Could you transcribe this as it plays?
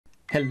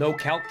Hello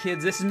Calc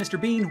kids, this is Mr.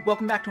 Bean.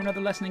 Welcome back to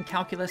another lesson in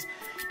calculus.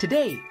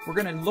 Today we're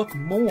going to look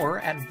more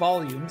at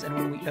volumes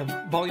and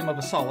volume of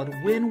a solid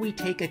when we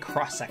take a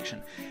cross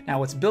section.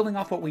 Now it's building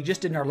off what we just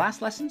did in our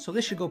last lesson, so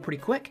this should go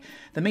pretty quick.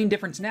 The main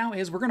difference now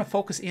is we're going to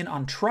focus in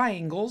on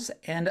triangles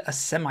and a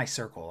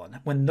semicircle, and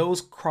when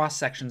those cross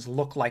sections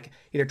look like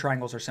either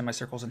triangles or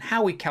semicircles and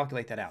how we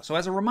calculate that out. So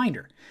as a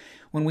reminder,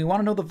 when we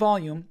want to know the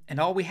volume and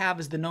all we have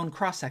is the known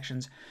cross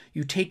sections,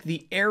 you take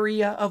the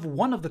area of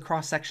one of the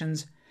cross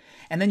sections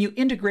and then you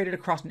integrate it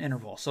across an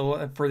interval.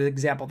 So for the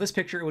example, this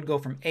picture, it would go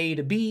from A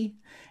to B.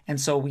 And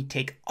so we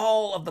take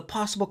all of the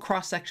possible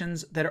cross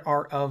sections that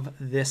are of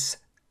this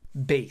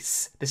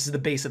base. This is the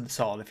base of the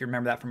solid, if you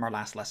remember that from our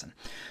last lesson.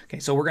 Okay,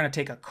 so we're going to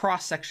take a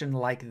cross section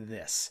like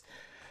this.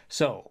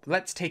 So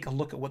let's take a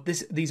look at what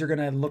these are going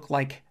to look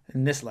like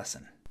in this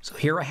lesson. So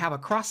here I have a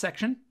cross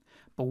section.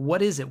 But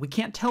what is it? We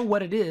can't tell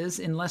what it is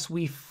unless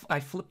I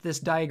flip this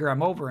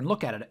diagram over and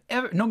look at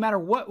it. No matter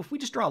what, if we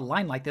just draw a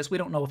line like this, we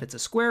don't know if it's a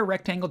square,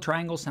 rectangle,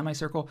 triangle,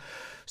 semicircle.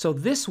 So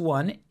this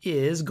one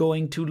is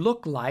going to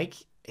look like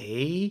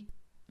a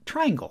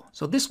triangle.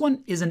 So this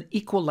one is an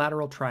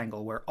equilateral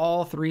triangle where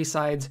all three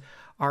sides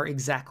are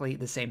exactly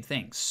the same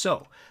thing.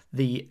 So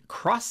the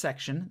cross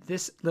section,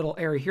 this little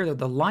area here,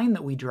 the line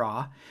that we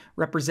draw,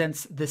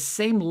 represents the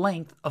same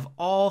length of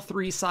all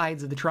three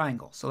sides of the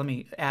triangle. So let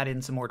me add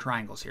in some more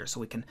triangles here. So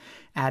we can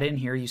add in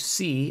here, you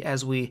see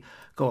as we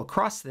go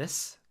across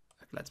this,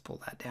 let's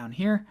pull that down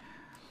here.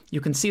 You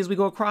can see as we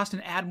go across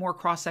and add more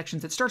cross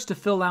sections, it starts to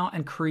fill out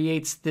and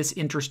creates this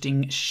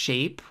interesting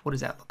shape. What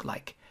does that look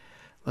like?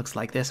 Looks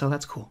like this. Oh,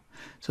 that's cool.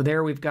 So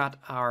there we've got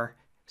our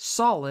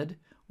solid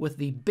with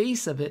the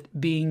base of it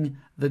being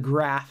the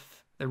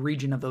graph, the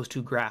region of those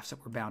two graphs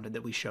that were bounded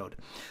that we showed.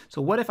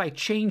 So what if I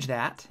change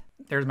that?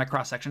 There's my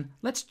cross section.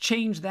 Let's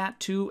change that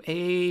to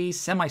a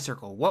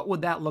semicircle. What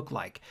would that look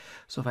like?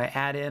 So if I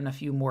add in a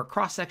few more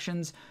cross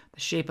sections,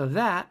 the shape of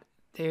that,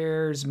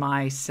 there's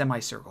my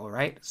semicircle,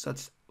 right? So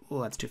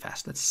that's too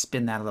fast. Let's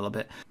spin that a little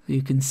bit.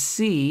 You can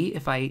see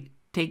if I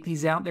take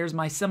these out, there's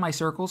my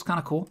semicircles, kind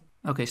of cool.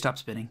 Okay, stop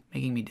spinning,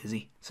 making me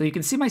dizzy. So you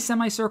can see my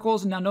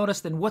semicircles, and now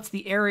notice then what's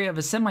the area of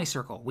a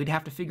semicircle? We'd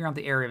have to figure out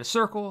the area of a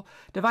circle,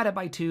 divide it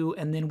by 2,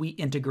 and then we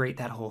integrate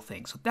that whole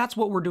thing. So that's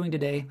what we're doing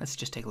today. Let's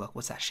just take a look.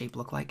 What's that shape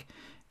look like?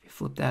 If you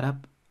flip that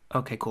up.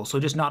 Okay, cool. So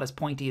just not as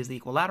pointy as the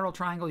equilateral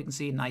triangle. You can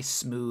see nice,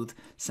 smooth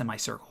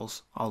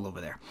semicircles all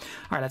over there.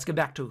 All right, let's get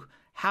back to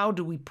how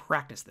do we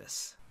practice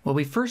this? Well,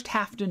 we first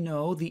have to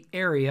know the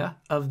area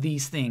of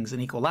these things, an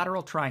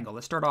equilateral triangle.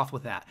 Let's start off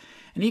with that.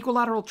 An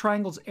equilateral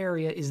triangle's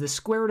area is the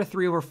square root of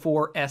 3 over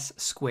 4s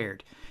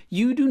squared.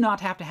 You do not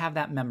have to have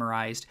that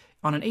memorized.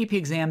 On an AP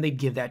exam, they'd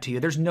give that to you.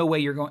 There's no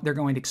way they're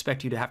going to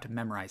expect you to have to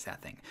memorize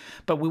that thing.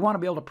 But we want to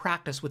be able to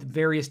practice with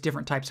various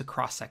different types of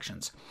cross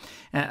sections.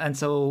 And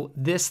so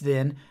this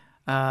then,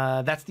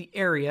 that's the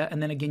area,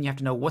 and then again you have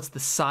to know what's the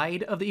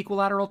side of the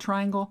equilateral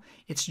triangle.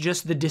 It's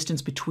just the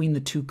distance between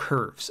the two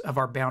curves of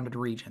our bounded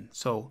region.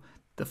 So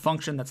the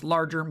function that's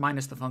larger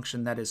minus the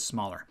function that is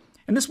smaller.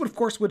 And this would, of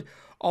course, would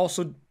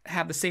also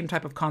have the same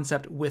type of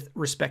concept with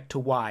respect to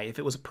y, if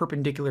it was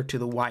perpendicular to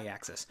the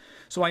y-axis.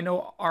 So I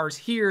know ours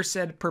here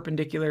said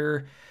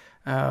perpendicular.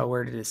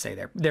 Where did it say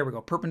there? There we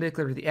go,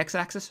 perpendicular to the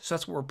x-axis. So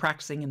that's what we're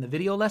practicing in the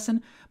video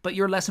lesson, but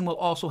your lesson will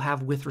also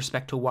have with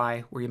respect to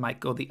y, where you might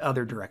go the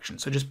other direction.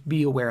 So just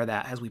be aware of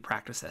that as we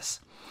practice this.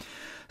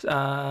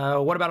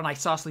 What about an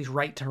isosceles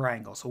right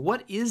triangle? So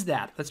what is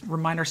that? Let's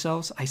remind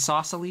ourselves,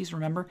 isosceles,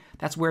 remember?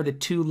 That's where the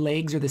two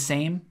legs are the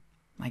same,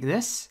 like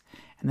this,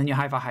 and then you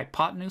have a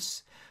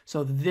hypotenuse.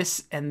 So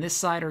this and this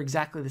side are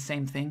exactly the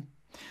same thing.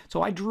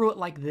 So I drew it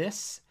like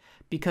this,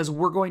 because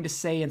we're going to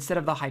say instead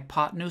of the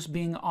hypotenuse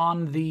being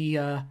on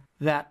the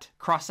that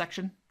cross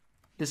section,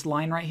 this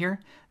line right here,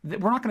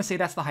 we're not going to say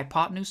that's the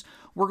hypotenuse.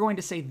 We're going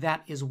to say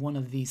that is one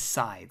of these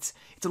sides.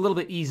 It's a little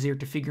bit easier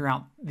to figure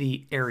out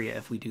the area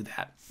if we do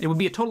that. It would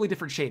be a totally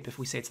different shape if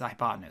we say it's the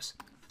hypotenuse.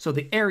 So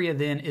the area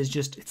then is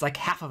just, it's like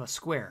half of a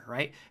square,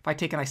 right? If I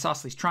take an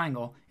isosceles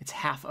triangle, it's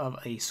half of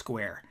a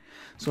square.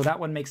 So that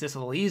one makes this a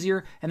little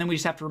easier. And then we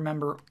just have to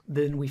remember,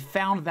 then we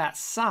found that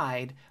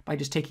side by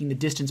just taking the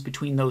distance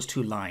between those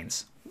two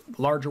lines.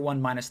 The larger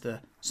one minus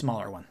the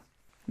smaller one.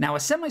 Now a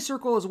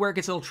semicircle is where it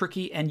gets a little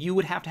tricky, and you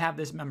would have to have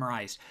this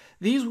memorized.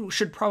 These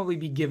should probably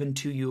be given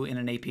to you in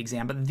an AP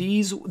exam, but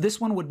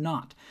this one would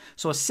not.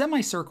 So a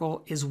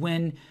semicircle is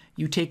when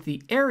you take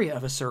the area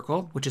of a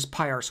circle, which is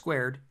pi r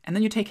squared, and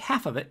then you take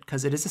half of it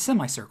because it is a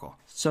semicircle.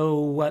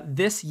 So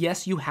this,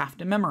 yes, you have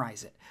to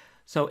memorize it.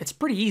 So it's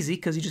pretty easy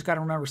because you just got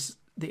to remember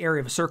the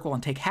area of a circle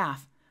and take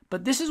half.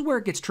 But this is where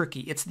it gets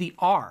tricky. It's the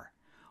r.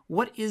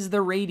 What is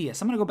the radius?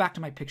 I'm going to go back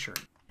to my picture.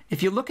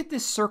 If you look at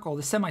this circle,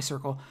 the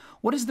semicircle,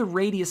 what is the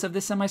radius of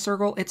this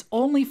semicircle? It's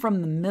only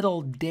from the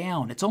middle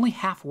down. It's only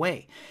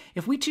halfway.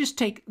 If we just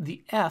take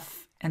the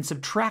f and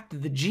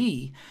subtract the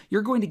g,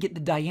 you're going to get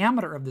the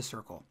diameter of the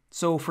circle.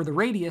 So for the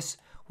radius,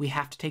 we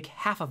have to take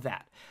half of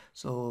that.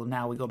 So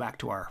now we go back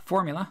to our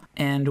formula,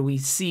 and we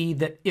see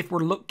that if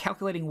we're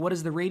calculating what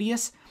is the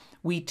radius,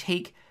 we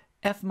take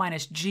f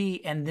minus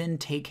g, and then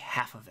take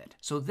half of it.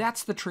 So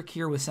that's the trick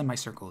here with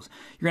semicircles.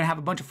 You're going to have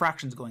a bunch of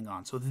fractions going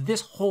on. So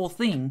this whole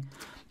thing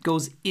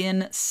goes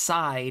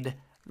inside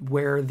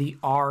where the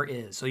r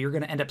is. So you're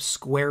going to end up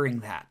squaring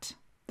that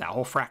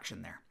whole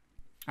fraction there.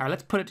 All right,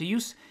 let's put it to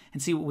use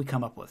and see what we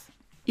come up with.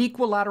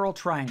 Equilateral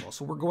triangle.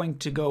 So we're going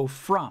to go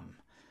from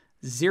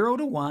 0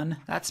 to 1.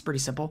 That's pretty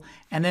simple.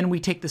 And then we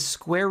take the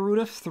square root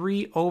of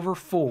 3 over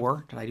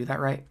 4. Did I do that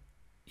right?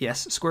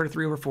 Yes, square root of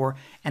 3 over 4.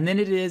 And then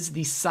it is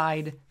the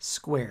side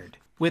squared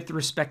with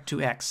respect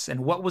to x.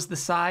 And what was the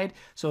side?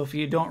 So if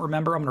you don't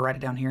remember, I'm going to write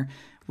it down here.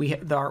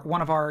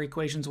 One of our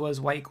equations was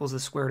y equals the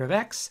square root of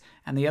x,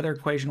 and the other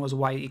equation was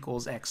y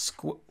equals x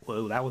squared.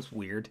 Whoa, that was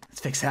weird.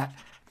 Let's fix that.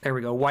 There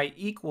we go. Y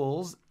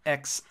equals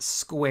x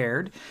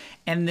squared.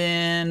 And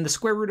then the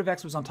square root of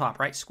x was on top,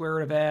 right? Square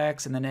root of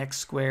x and then x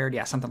squared.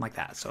 Yeah, something like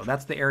that. So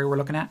that's the area we're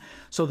looking at.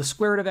 So the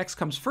square root of x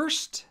comes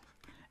first,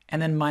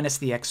 and then minus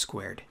the x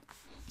squared.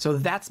 So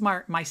that's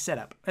my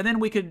setup. And then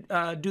we could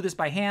do this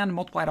by hand,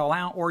 multiply it all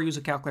out, or use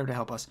a calculator to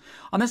help us.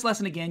 On this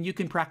lesson, again, you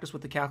can practice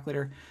with the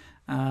calculator,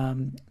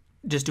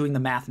 just doing the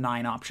Math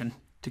 9 option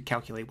to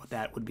calculate what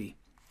that would be.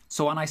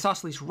 So on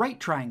isosceles right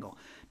triangle,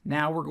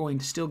 now we're going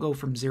to still go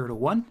from 0 to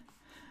 1.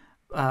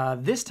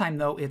 This time,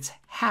 though, it's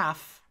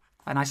half.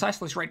 An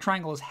isosceles right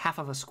triangle is half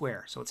of a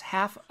square. So it's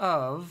half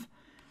of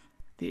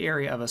the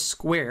area of a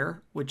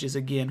square, which is,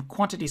 again,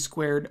 quantity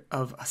squared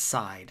of a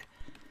side.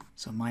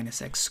 So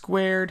minus x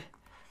squared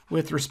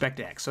with respect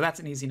to x. So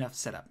that's an easy enough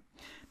setup.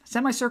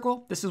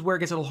 Semicircle, this is where it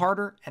gets a little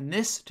harder. And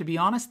this, to be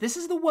honest, this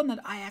is the one that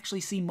I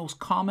actually see most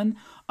common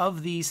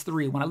of these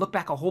three. When I look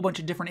back a whole bunch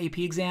of different AP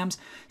exams,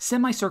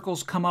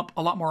 semicircles come up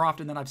a lot more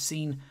often than I've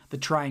seen the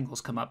triangles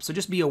come up. So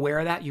just be aware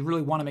of that. You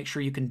really want to make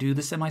sure you can do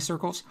the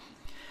semicircles.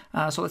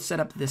 So let's set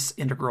up this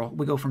integral.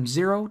 We go from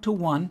 0 to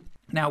 1.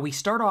 Now we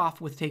start off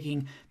with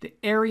taking the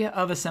area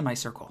of a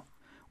semicircle,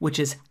 which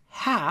is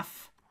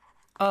half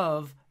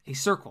of a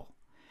circle.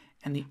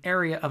 And the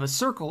area of a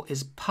circle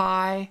is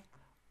pi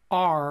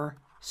r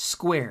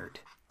squared,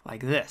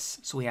 like this.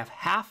 So we have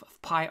half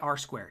of pi r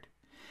squared.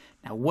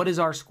 Now what is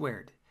r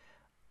squared?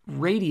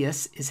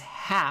 Radius is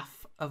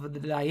half of the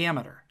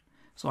diameter.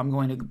 So I'm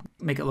going to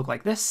make it look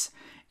like this.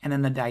 And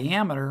then the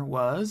diameter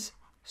was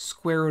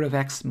square root of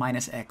x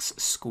minus x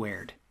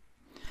squared.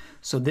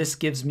 So this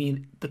gives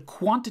me the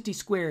quantity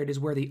squared is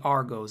where the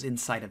r goes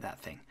inside of that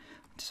thing.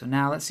 So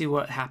now let's see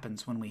what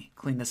happens when we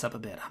clean this up a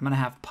bit. I'm going to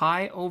have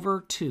pi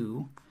over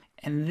 2.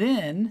 And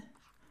then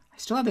I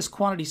still have this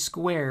quantity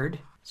squared.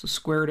 So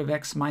square root of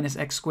x minus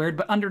x squared.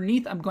 But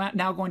underneath, I'm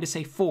now going to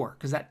say 4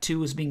 because that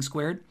 2 is being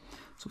squared.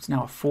 So it's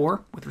now a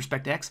 4 with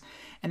respect to x.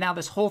 And now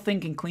this whole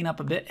thing can clean up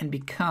a bit and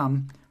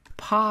become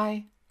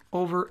pi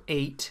over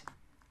 8.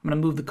 I'm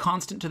going to move the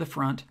constant to the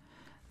front.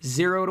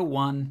 0 to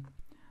 1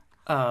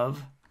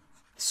 of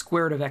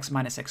square root of x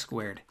minus x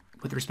squared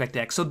with respect to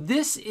x. So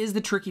this is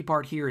the tricky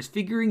part here, is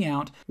figuring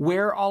out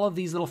where all of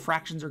these little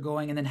fractions are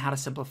going and then how to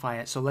simplify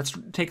it. So let's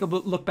take a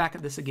look back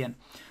at this again.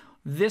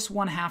 This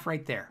 1/2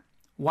 right there.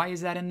 Why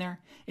is that in there?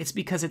 It's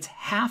because it's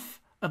half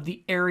of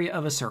the area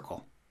of a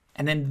circle.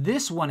 And then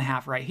this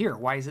 1/2 right here.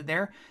 Why is it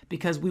there?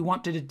 Because we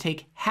wanted to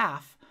take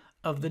half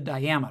of the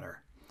diameter.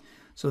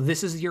 So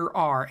this is your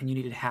r, and you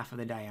needed half of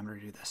the diameter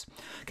to do this.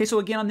 Okay, so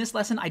again, on this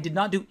lesson, I did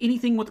not do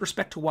anything with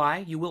respect to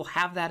y. You will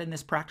have that in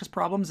this practice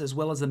problems as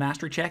well as the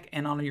mastery check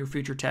and on your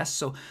future tests.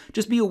 So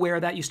just be aware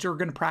that you're still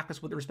going to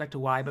practice with respect to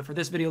y. But for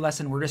this video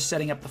lesson, we're just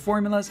setting up the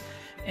formulas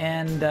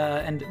and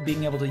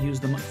being able to use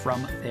them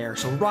from there.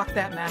 So rock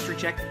that mastery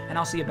check, and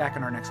I'll see you back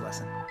in our next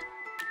lesson.